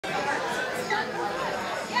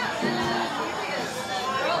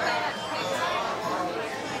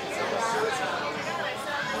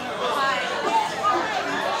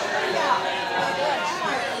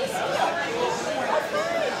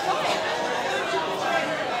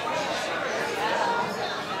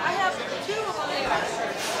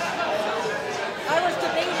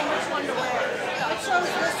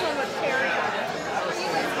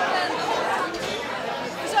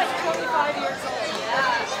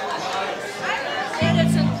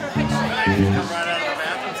Come right out of the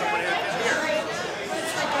bathroom, somebody had this here.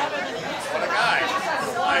 What a guy.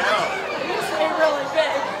 I know. They're really big.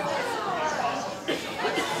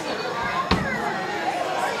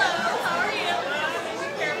 Hello, how are you? Be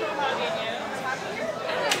careful hugging you.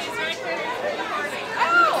 He's right there recording.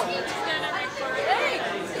 Oh! He's gonna record. Hey!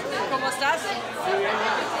 ¿Cómo estás?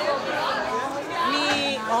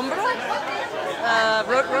 Mi hombro?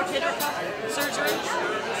 Rotator cuff surgery?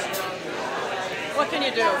 What can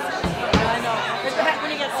you do? I know. It's bad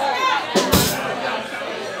when you get old.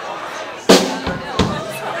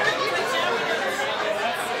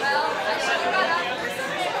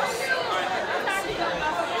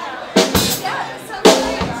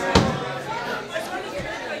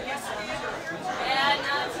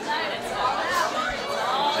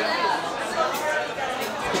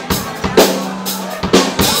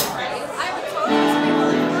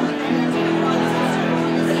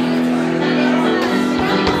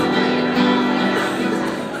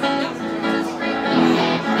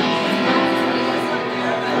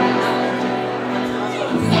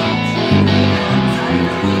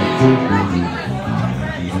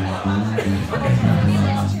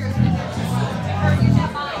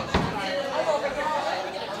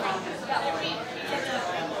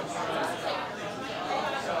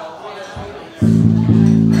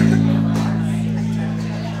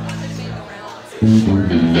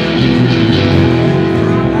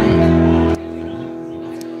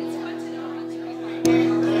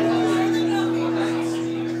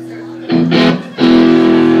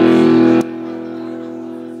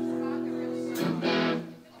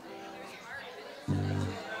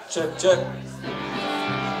 Check, check.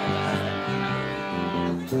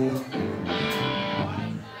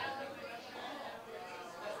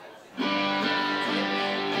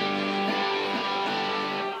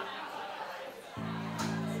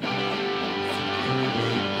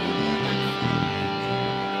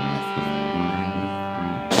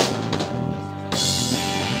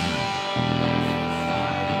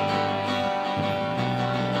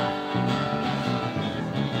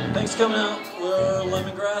 Thanks for coming out. We're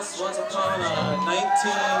Lemongrass, once upon a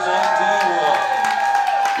 1990 walk.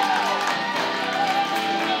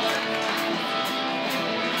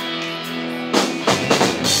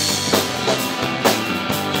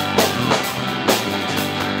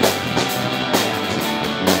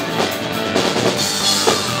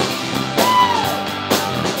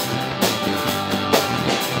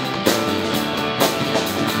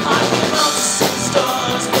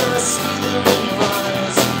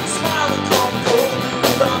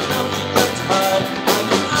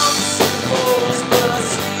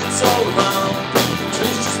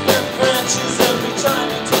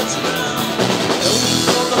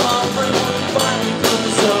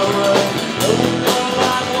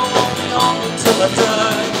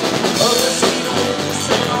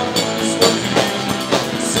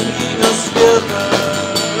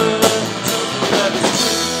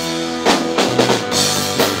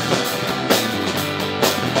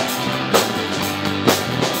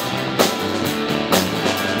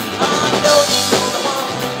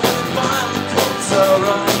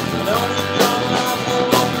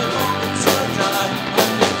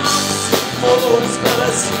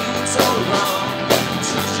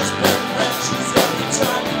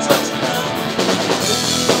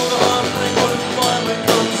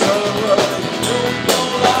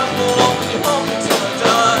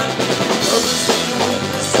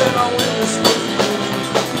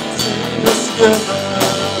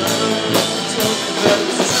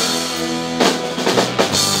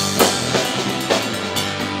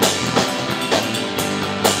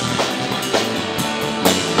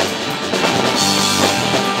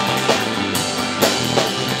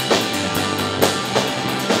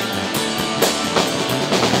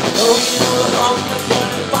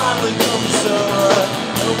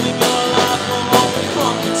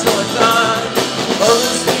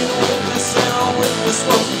 Others need a witness and I'll witness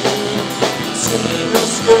what you see.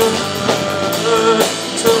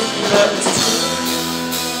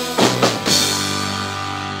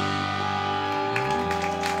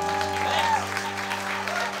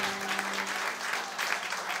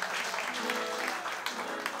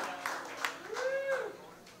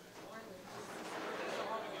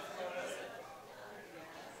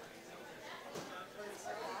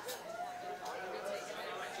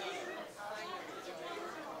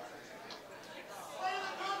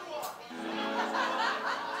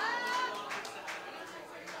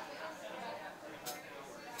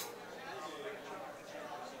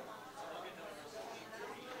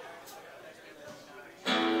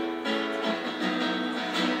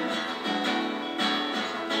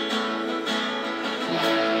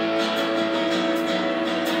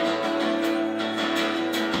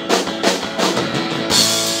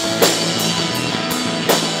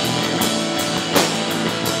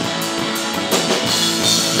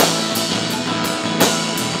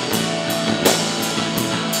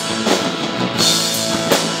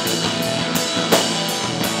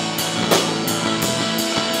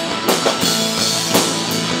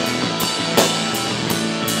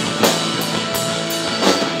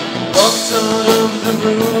 walked out of the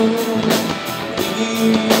room,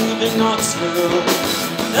 leaving Knoxville.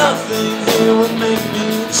 Nothing here will make me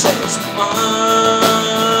change my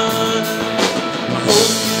mind. I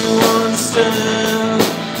hope you understand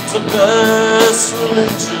the best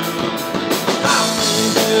religion. I'm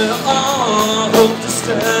here, I hope to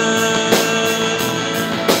stand.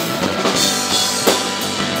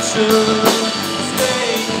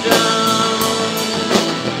 Staying down,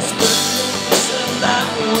 spending this and that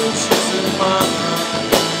which is in my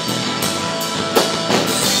mind.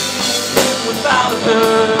 Seeing without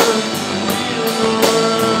her, reeling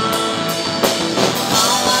around.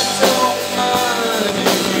 I don't mind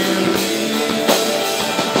if you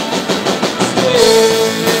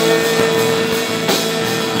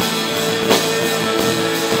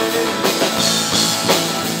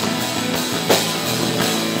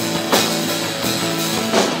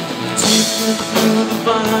through the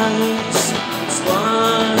vines, it's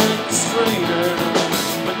like a strainer,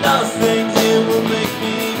 but nothing here will make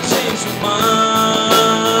me change my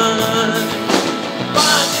mind.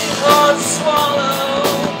 Find it hard to swallow,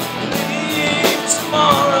 leave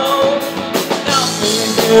tomorrow. Nothing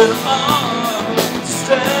here to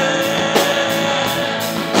understand.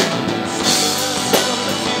 See myself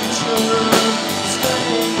the future,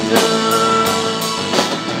 staying down,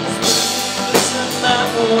 this and that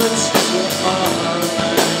which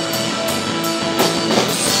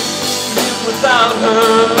without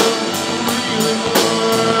her, reeling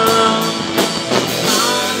around. I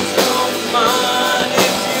don't mind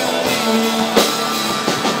if you leave,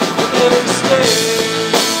 but if you stay.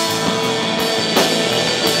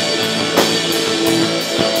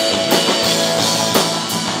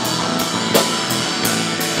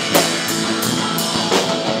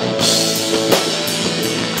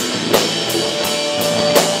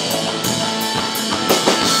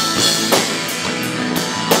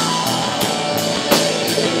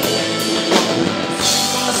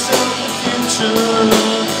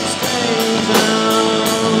 Staying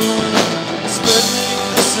down, spending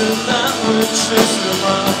this and that which is in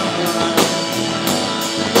my mind.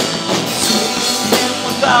 Seeing him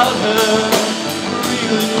without her,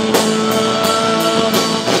 reeling around.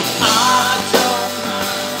 I don't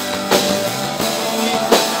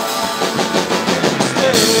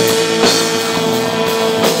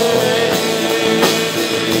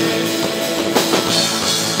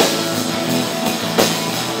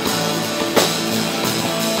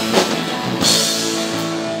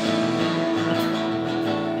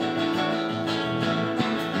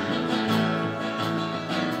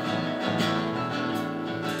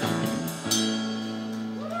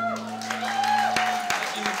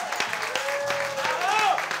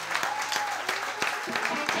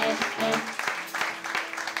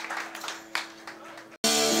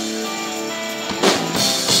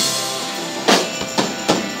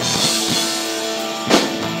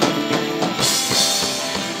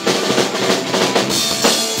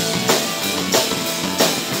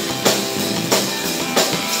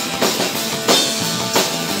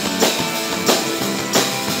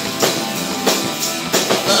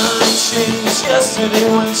yesterday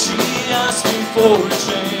when she asked me for a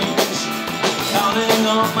change. Counting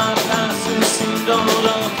on my past, it seemed all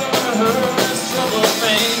of her as trouble and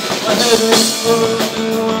pain. My head is full of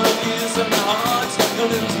new ideas and my heart's an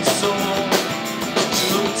empty soul. She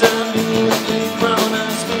looked at me with big brown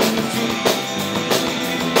eyes, made me feel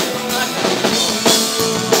like a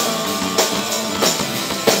fool.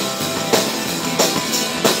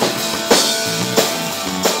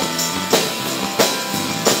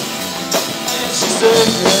 And she said,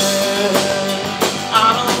 yeah, I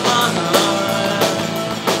don't mind.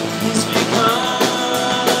 Please be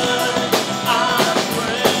kind. I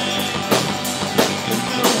pray if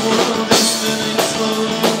the world is spinning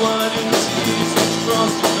slowly, winding tears which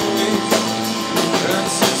cross the waves, and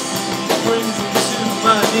sets free brings me to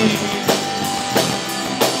my knees.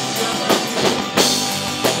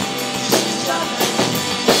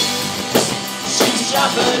 She's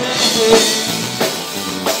Japanese.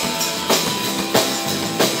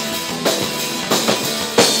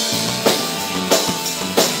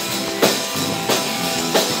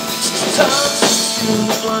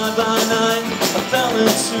 Fly by night, I fell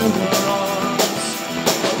into her arms.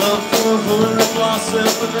 My love for her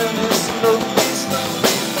blossomed, but then it slowly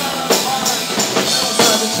slowly fell apart. Knows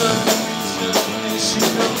how to turn and reach her, and she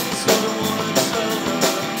knows what I wanna tell her.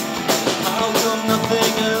 How come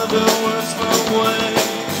nothing ever works my way?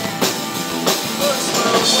 Works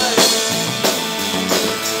my way.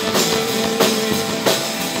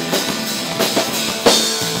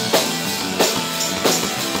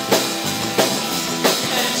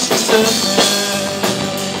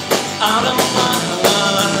 I out of my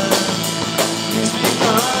life. Please be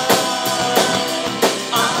kind,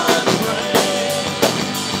 I pray.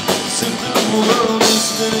 Since the world is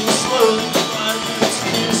spinning slowly, my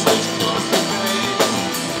tears which cross the face.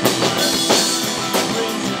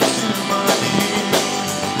 Brings it to my knees.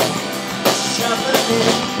 She's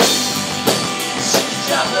Japanese. She's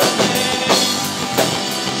Japanese.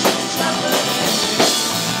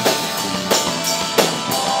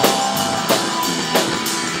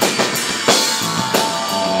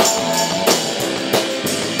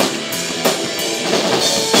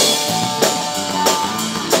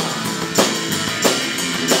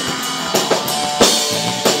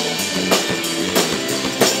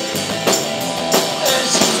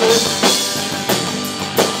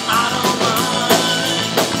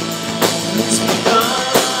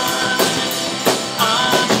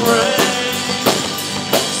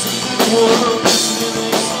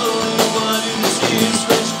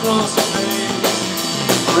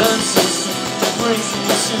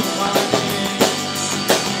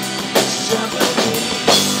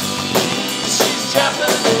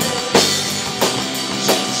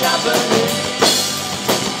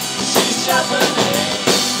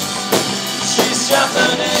 She's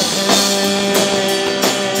Japanese.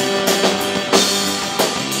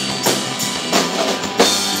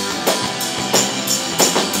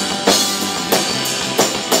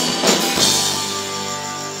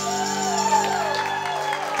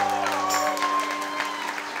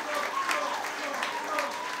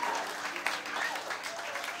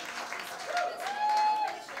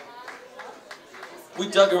 We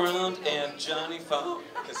dug around and Johnny found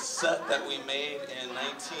a cassette that we made in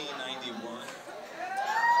 1991.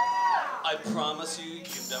 I promise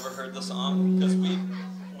you've never heard the song, because we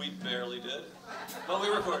barely did. But we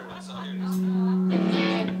recorded it, so here it is.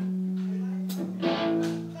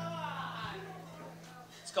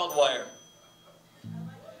 It's called Wire.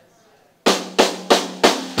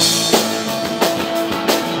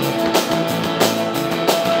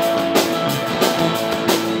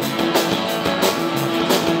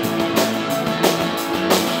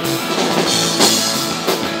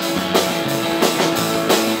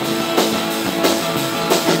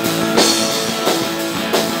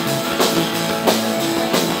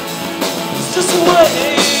 Just the way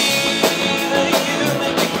that you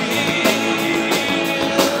make me feel,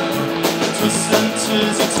 twist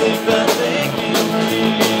sentences you take that make me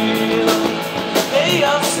real. Hey,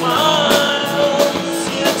 I'll smile,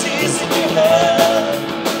 see the tears in your head.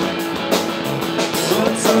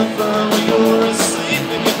 What's on fire when you're asleep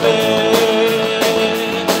in your bed?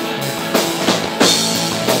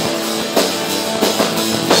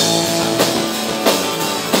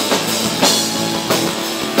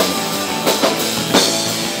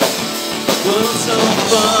 World's on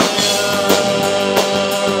fire,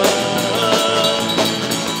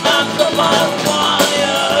 not the wire.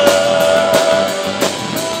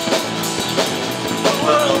 The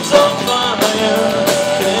world's on fire,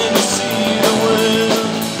 can you see the wind?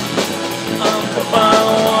 I'm the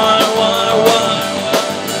wire,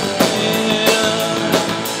 yeah.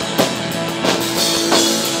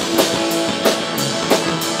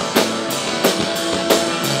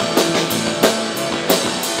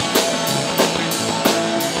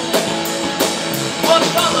 What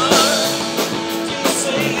color do you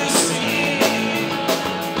say you see?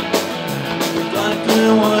 Black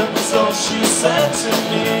and white was all she said to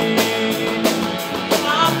me.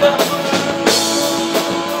 I've got blue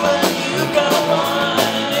and you got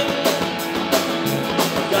white.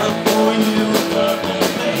 Got for you a purple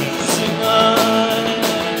amazing eye.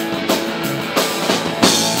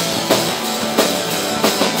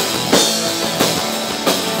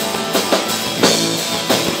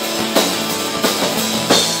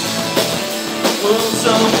 World's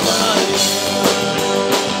on fire,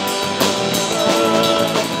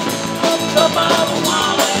 come out of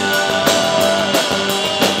wire.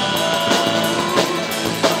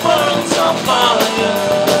 The world's on fire,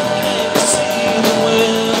 can you see the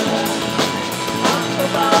wind?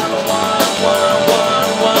 Come out of wire,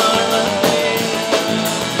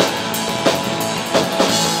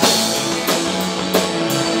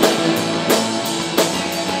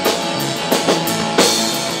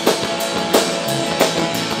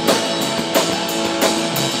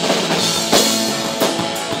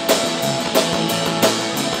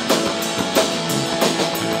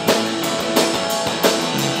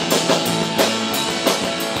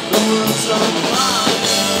 the world's on fire.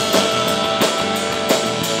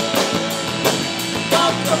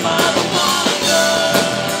 Come out of wire.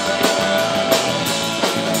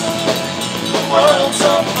 The world's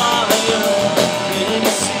on fire, can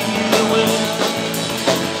you see the wind?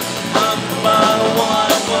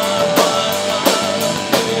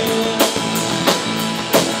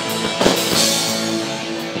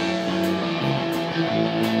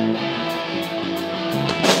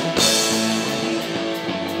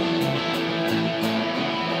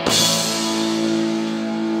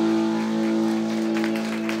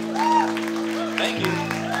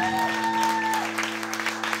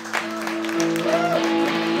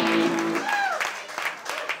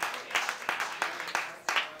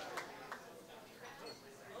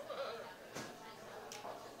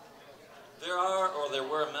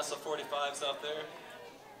 Massa 45s out there.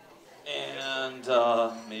 And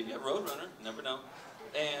maybe a Roadrunner, never know.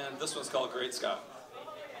 And this one's called Great Scott.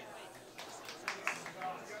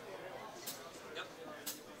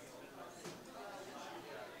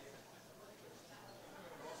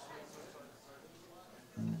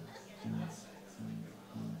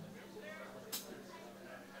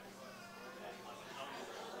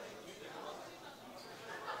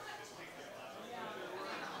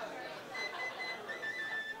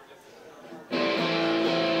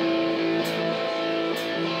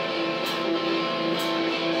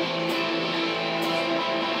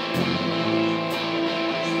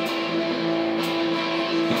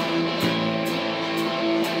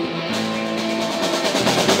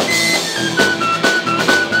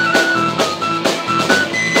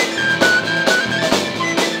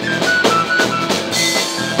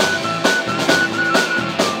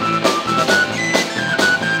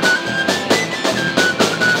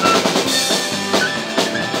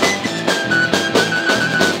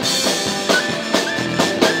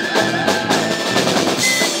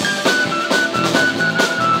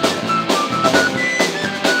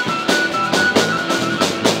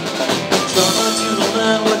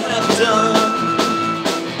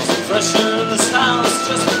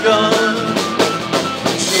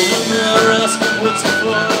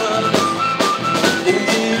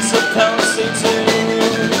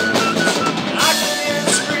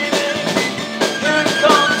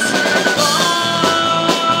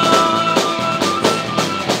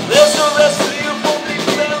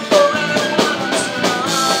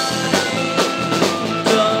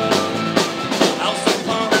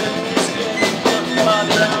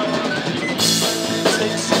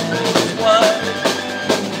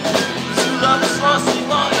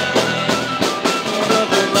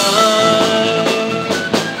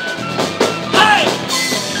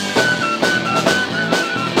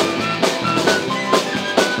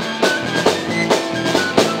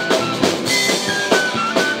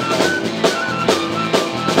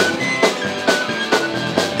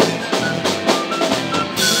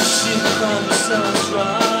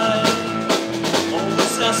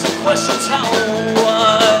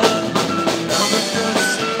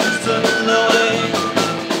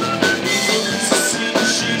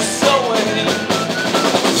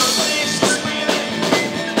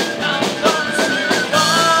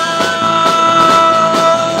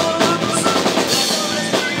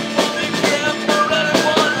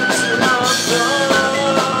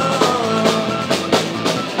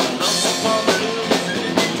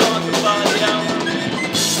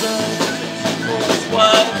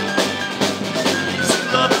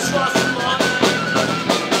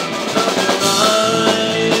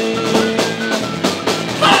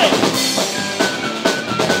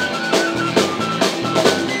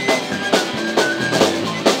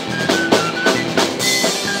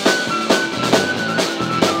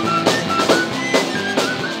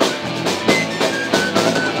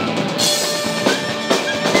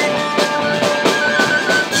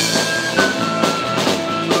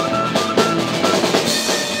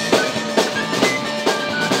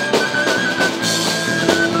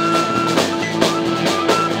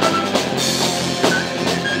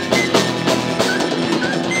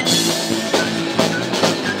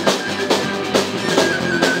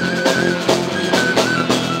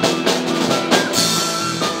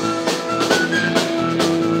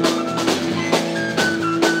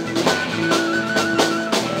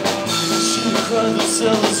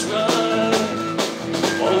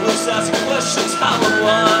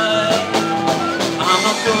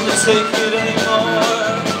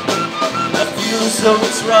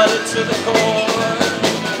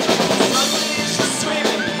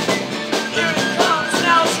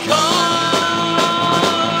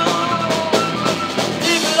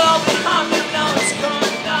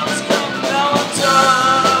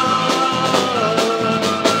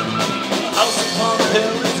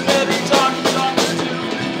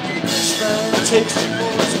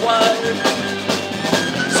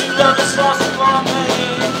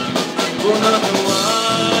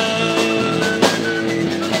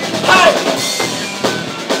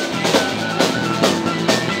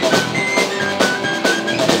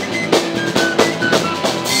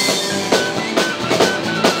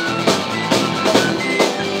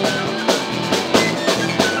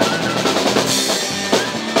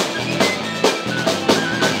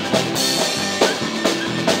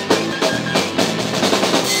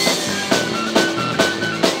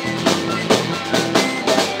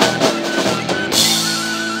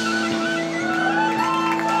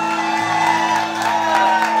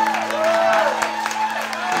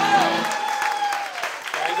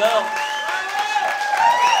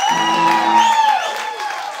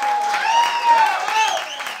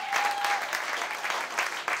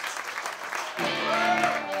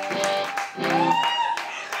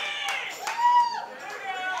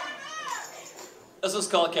 This is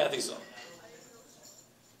called Kathy's Song.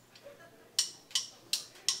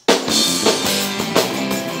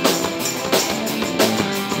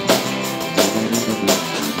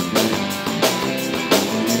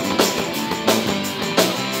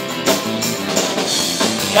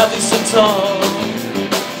 Kathy sits tall,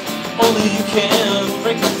 only you can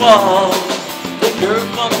break the fall. Take her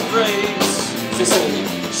from grace. They say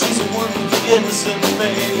she's the one with the innocent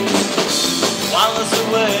face. While I was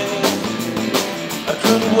away, I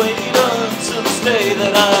couldn't wait until this day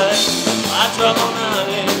that I drove all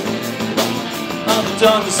night on the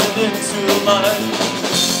darkness and into light.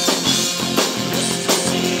 Just to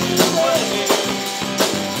see the way,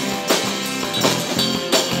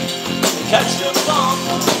 catch up on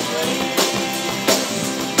the race.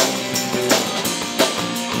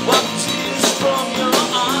 Wipe tears from your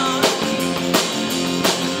eyes.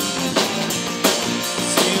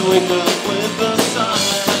 See you wake up with a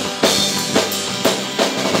sign.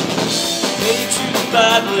 Hate you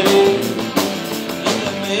badly, and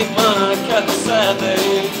they make my cat sadly.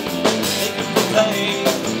 Make her for pain,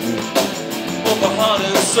 for her heart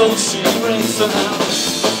and soul she brings her out.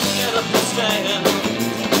 Get up and stand.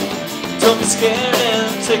 Don't be scared and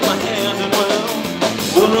take my hand and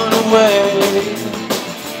we'll run away.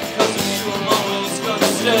 Cause with you I'm always gonna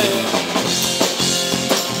stay.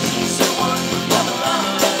 She's the one who never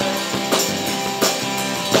lied.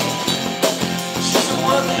 She's the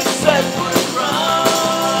one they said would cry.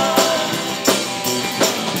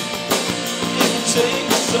 If you take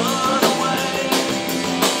the sun away,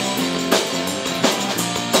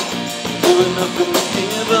 doing nothing to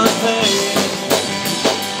give the pain.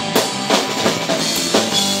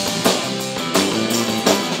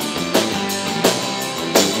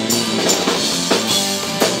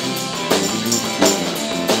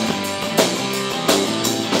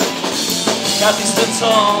 Kathy stood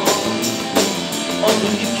tall,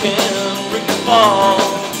 only you can break the fall.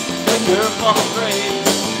 Break her from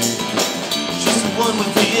grace. She's the one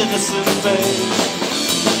with the innocent face.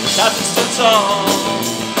 Kathy stood tall,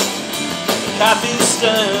 Kathy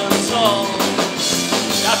stands tall,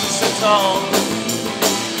 Kathy stood tall.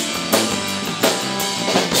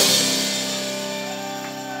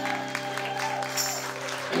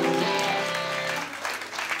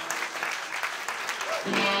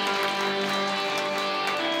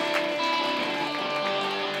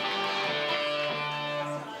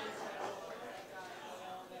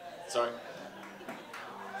 Sorry.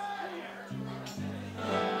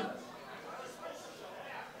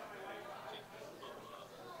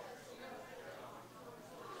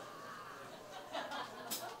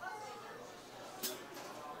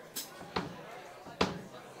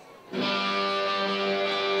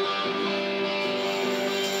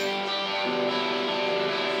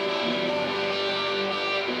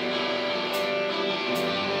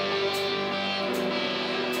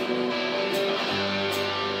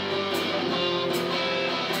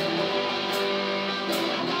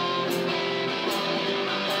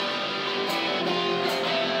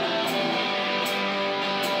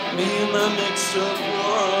 Me and my mixed up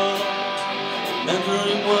world,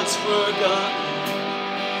 remembering what's forgotten.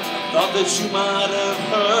 I thought that you might have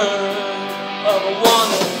heard of a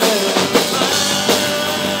one-of-a-kind.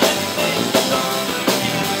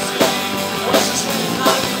 What's the same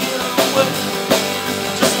like you away?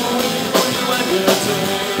 Just waiting for you and your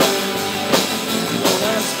turn. Don't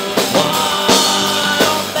ask me why,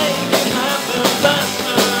 I'll make it happen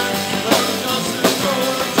faster. Let me just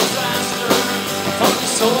endure a disaster. Fuck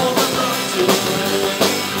your soul.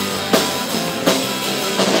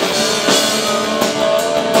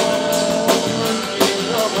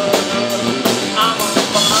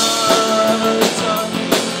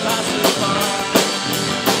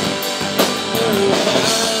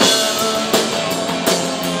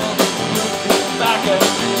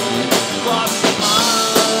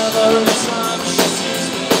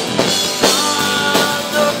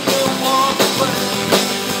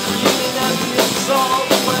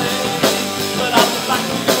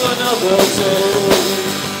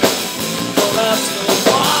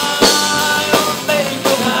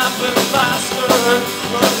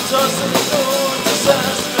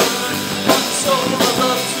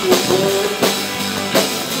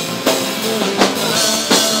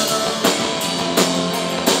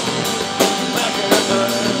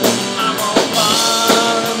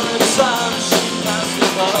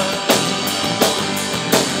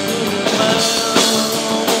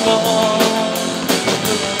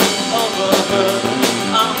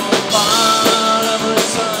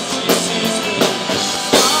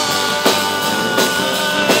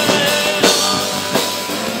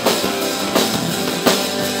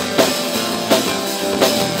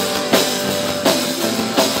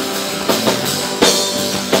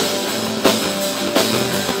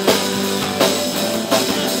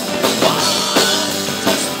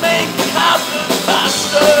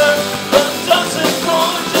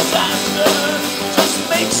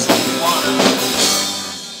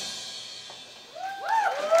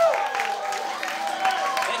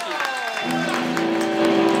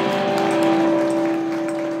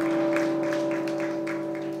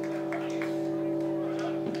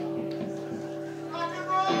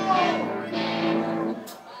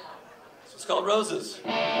 Roses.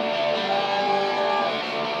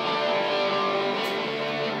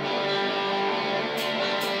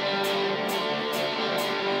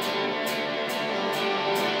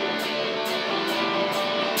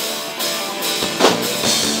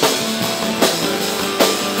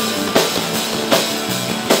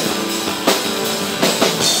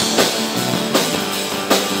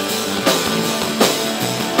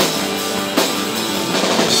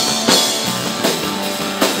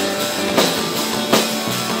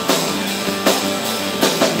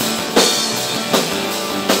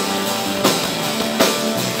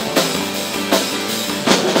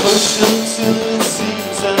 Push until it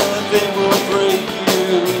seems that they will break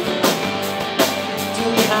you. To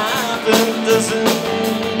happen doesn't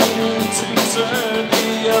mean to turn the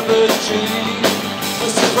other cheek. The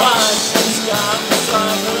surprise she's got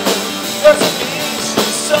inside her doesn't mean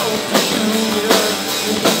she's so peculiar.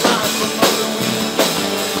 It's a life from other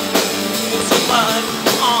weekend. It's a life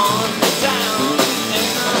on down in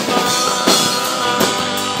her mind.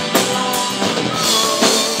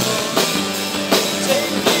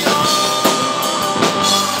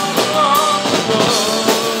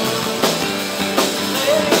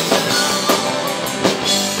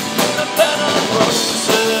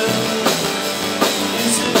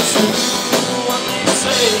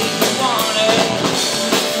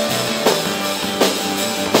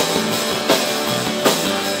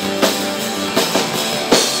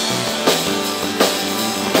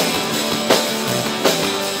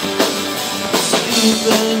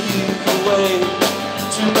 Then you can wait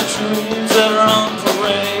to the dreams that are on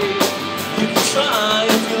parade. You can try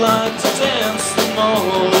if you like to dance them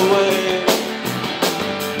all away.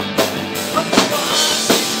 But the one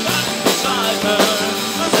she's got inside her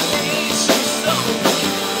doesn't mean she's so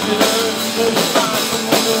peculiar. There's a life from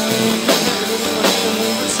the weekend.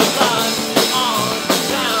 It's a life on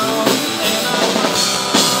down and around.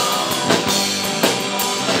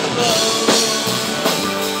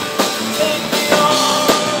 Take me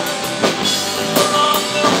along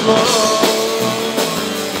the road,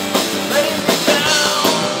 lay me down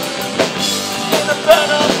in a bed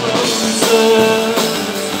of roses.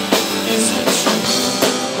 Is it true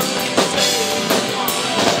when you say you want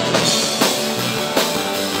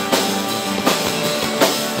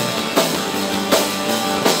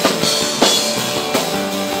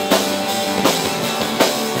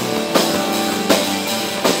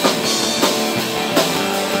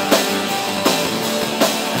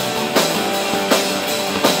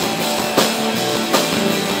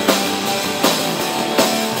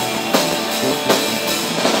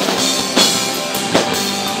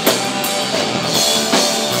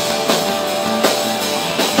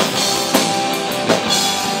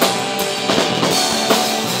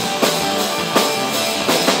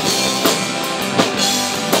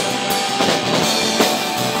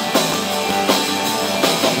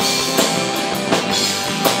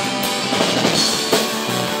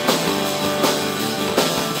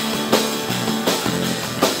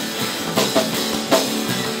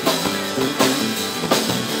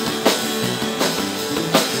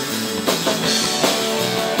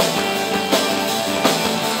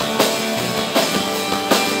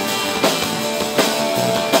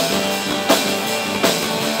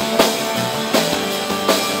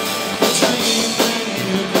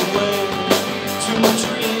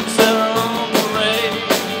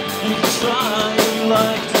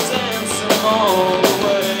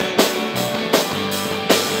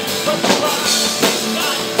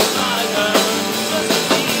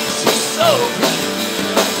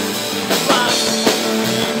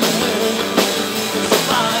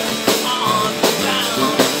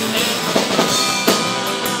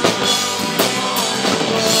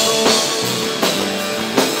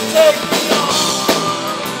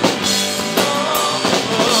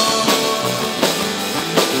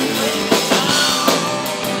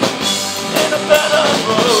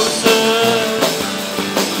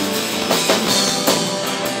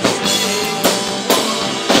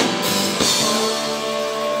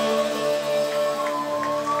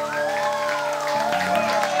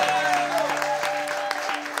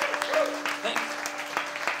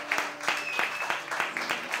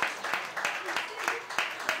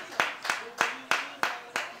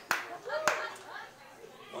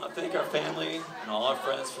thank our family and all our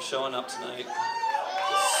friends for showing up tonight.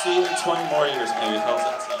 We'll see you in 20 more years, maybe. How's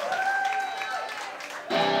that sound?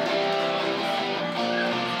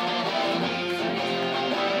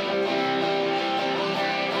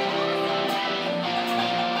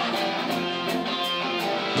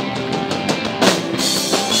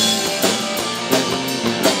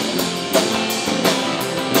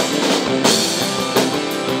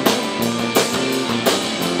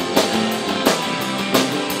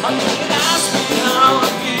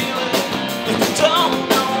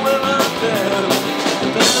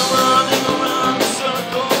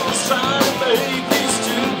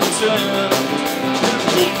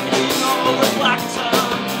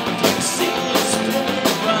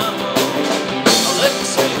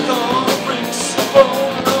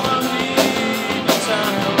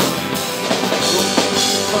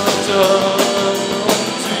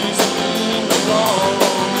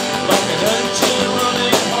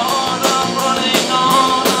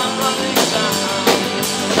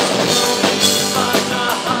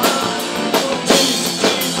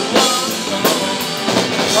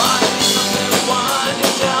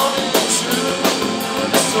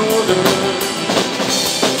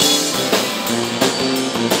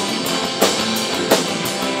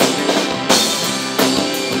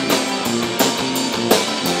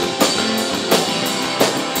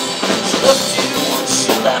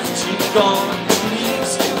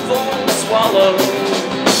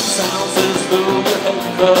 sounds as though your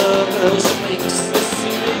head covers. It makes the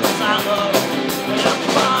ceiling hollow. When I'm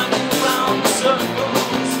flying round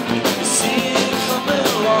circles, you see it coming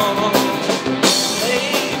along.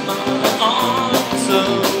 Lay my arms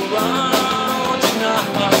around you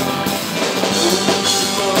now.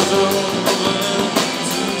 Doors open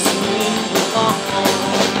to swing along.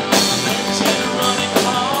 And you're running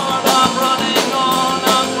hard, I'm running on,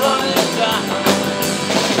 I'm running down.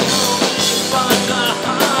 If I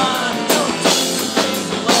die, don't take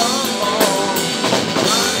me along.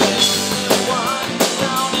 Riding wide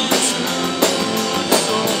down into the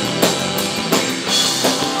soul.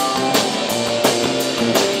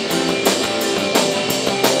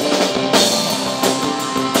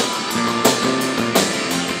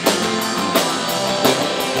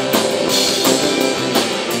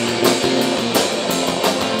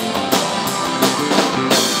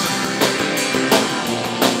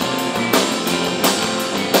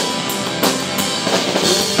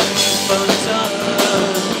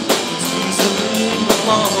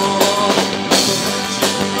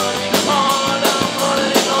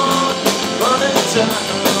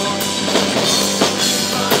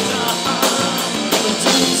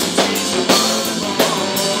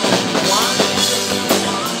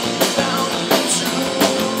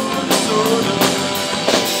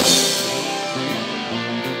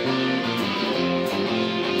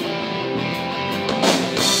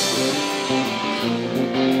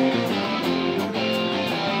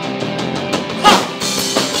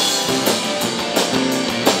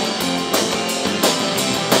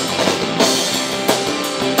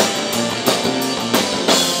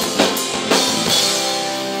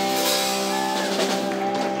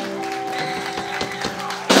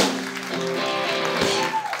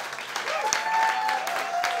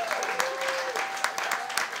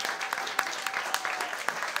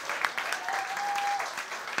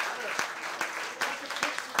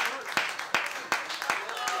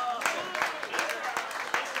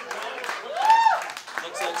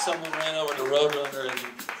 Looks like someone ran over to Roadrunner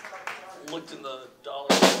and looked in the dollar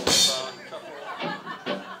I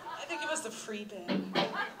think it was the free bin.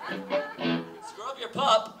 Scrub your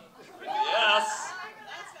pup. Yes.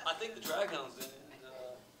 I think the Draghounds did.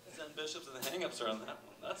 Zen Bishops and the Hang-Ups are on that one.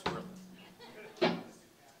 That's worth it.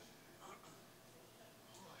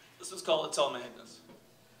 This was called It's All Madness.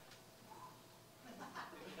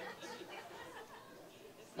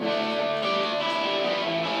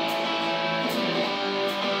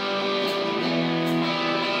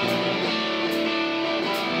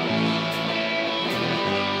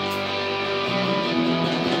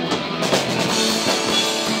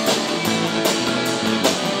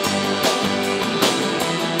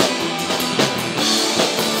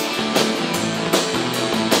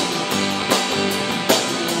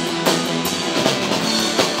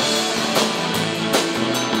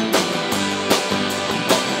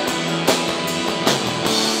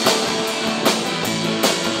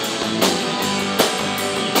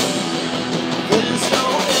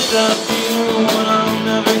 I feel when I'm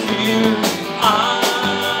never here. I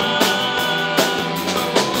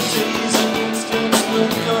know days and instants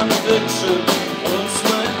with conviction. Once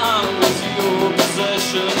when I was your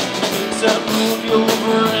possession, things that ruled your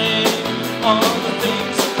brain, all the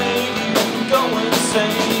things that made you go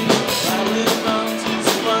insane. Rattling mountains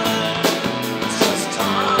flat, it's just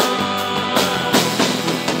time.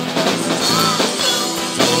 It's time to tell the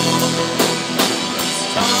story.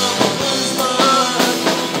 It's time to lose my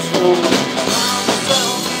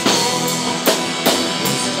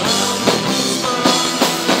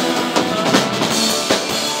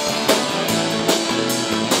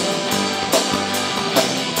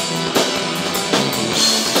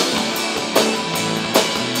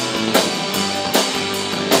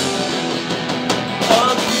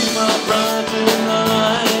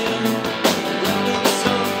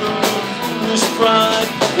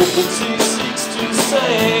he seeks to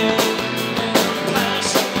say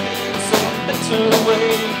passion in some better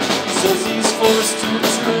way. Says he's forced to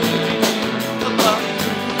dream the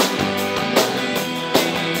life.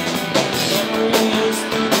 Memory is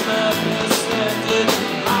the madness and it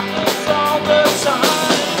happens all the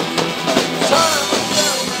time. Time will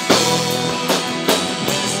tell the story.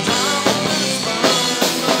 This time is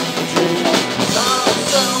mine. Time will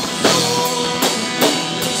tell the story.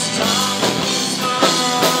 This time is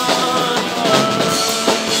mine.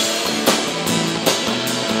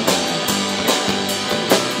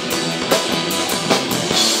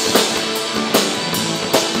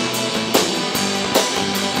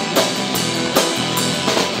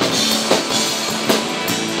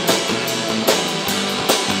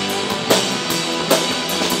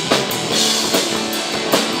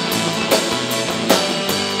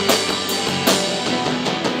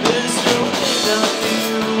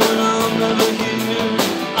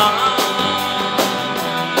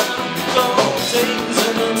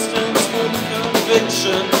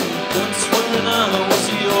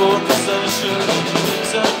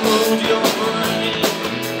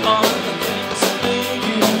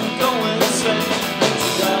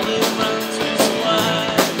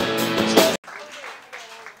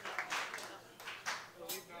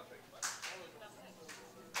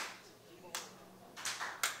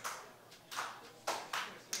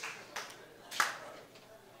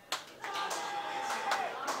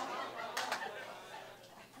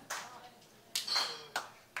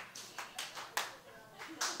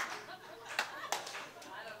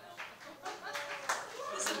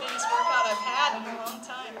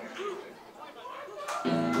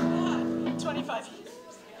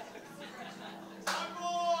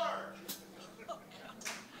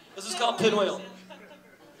 This is called Pinwheel.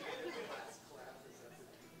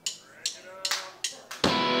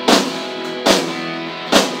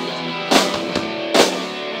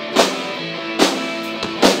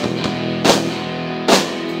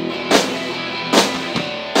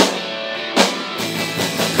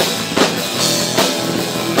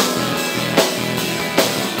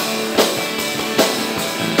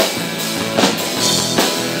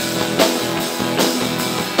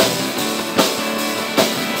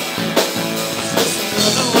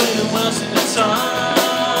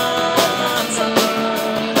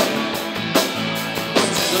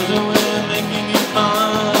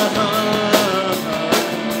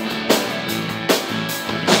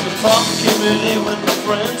 When my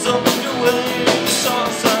friends opened your way, you saw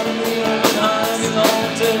inside of me and hiding all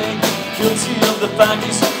day. Guilty of the fact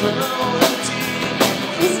he's a criminal indeed.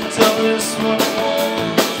 Couldn't tell us what I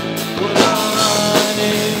want, what I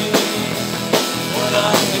need, what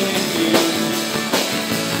I need,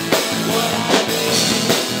 what I need,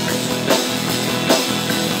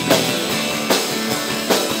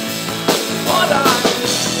 what I need.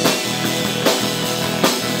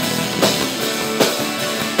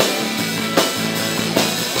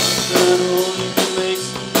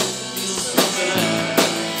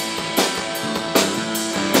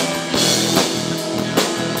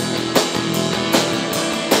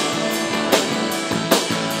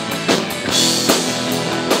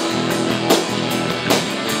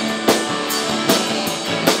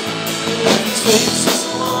 Takes so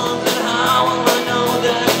long, and how will I know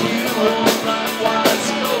that you will likewise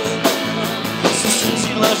go? Sister,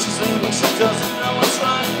 she loves, she's leaving, she doesn't know what's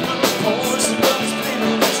right. Of course, she loves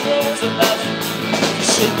bleeding, she rolls her left.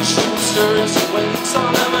 She stirs, she waits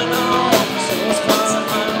on him, I know. So it's fine,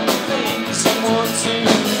 my own thing, someone to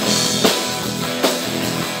go.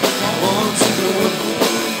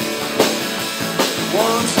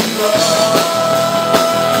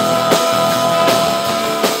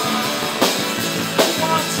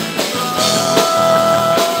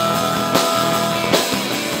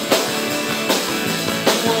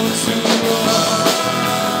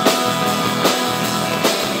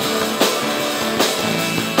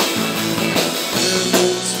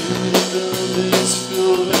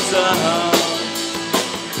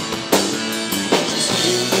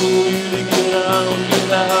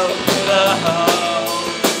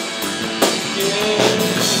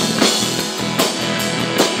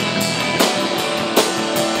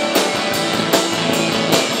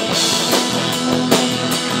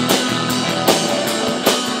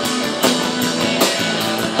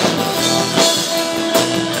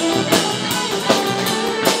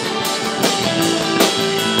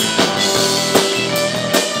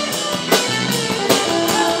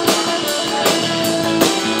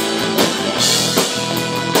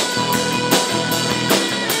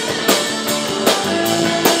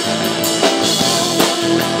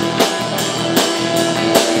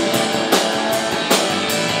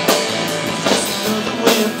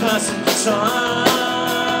 Passing the time,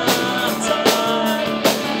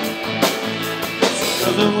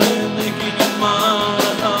 another way of making you mine.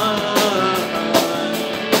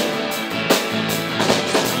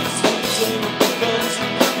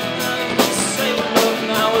 Say love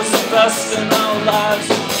now is the best in our lives.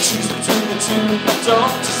 Choose between the two, you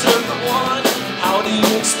don't deserve the one. How do you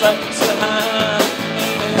expect to have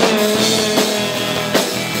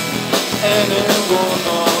anyone?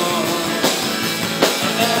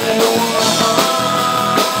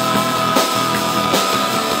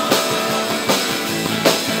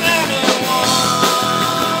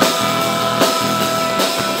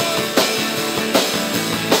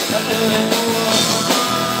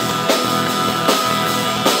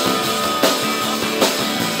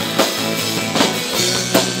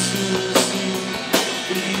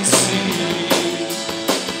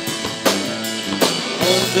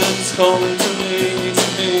 London's calling to me, to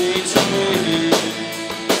me, to me.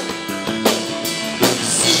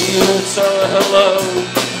 See her, tell her hello,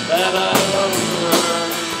 that I love her.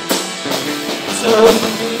 Tell me.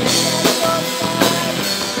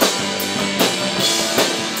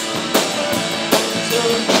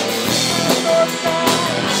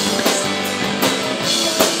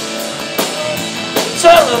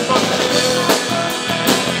 Tell her for me.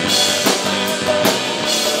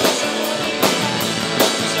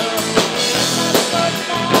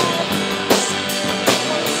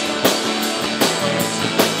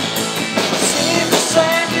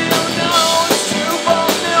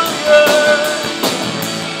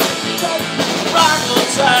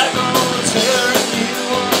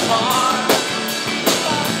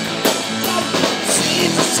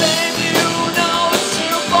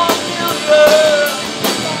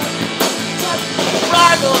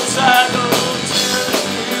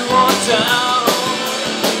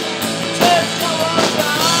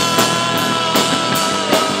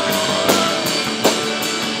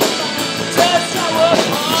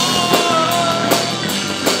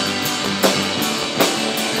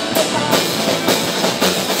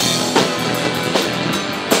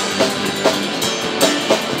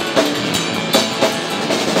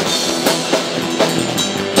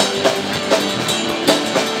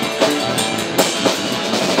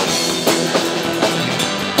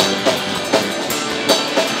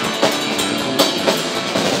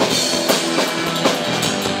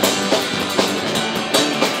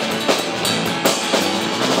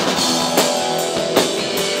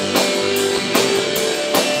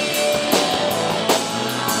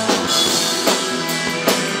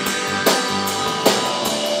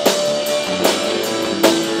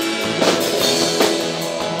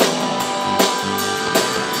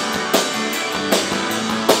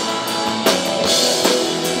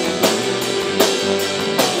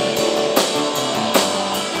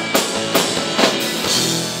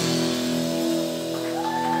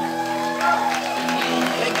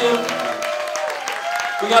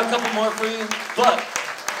 We got a couple more for you, but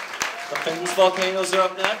the Famous Volcanoes are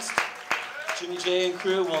up next. Jimmy J and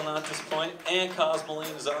crew will not disappoint, and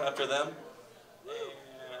Cosmoline is out after them.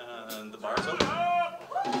 And the bar's open.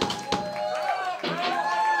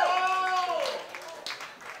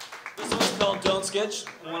 This one's called Don't Sketch.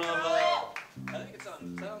 One of I think it's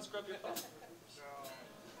on. Is that on Scrub Your Phone?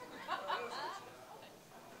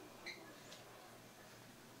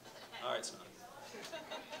 All right, it's not.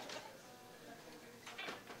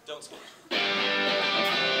 Don't sketch.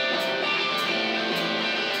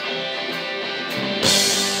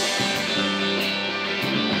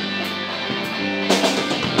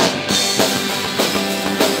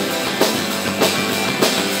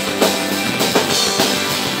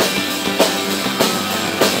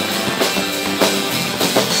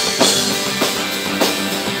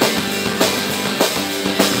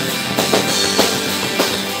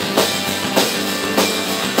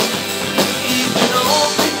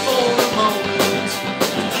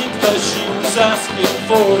 Asking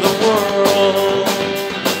for the world.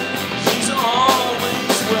 She's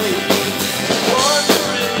always waiting,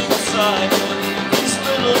 wondering inside these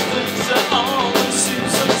little things that always seem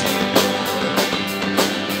so dear.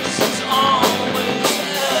 She's always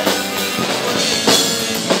waiting,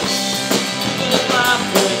 even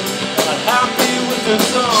laughing, not happy with her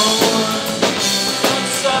tone.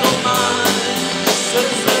 Unsettled mind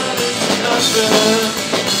says that it's nothing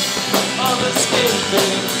of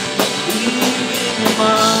escaping.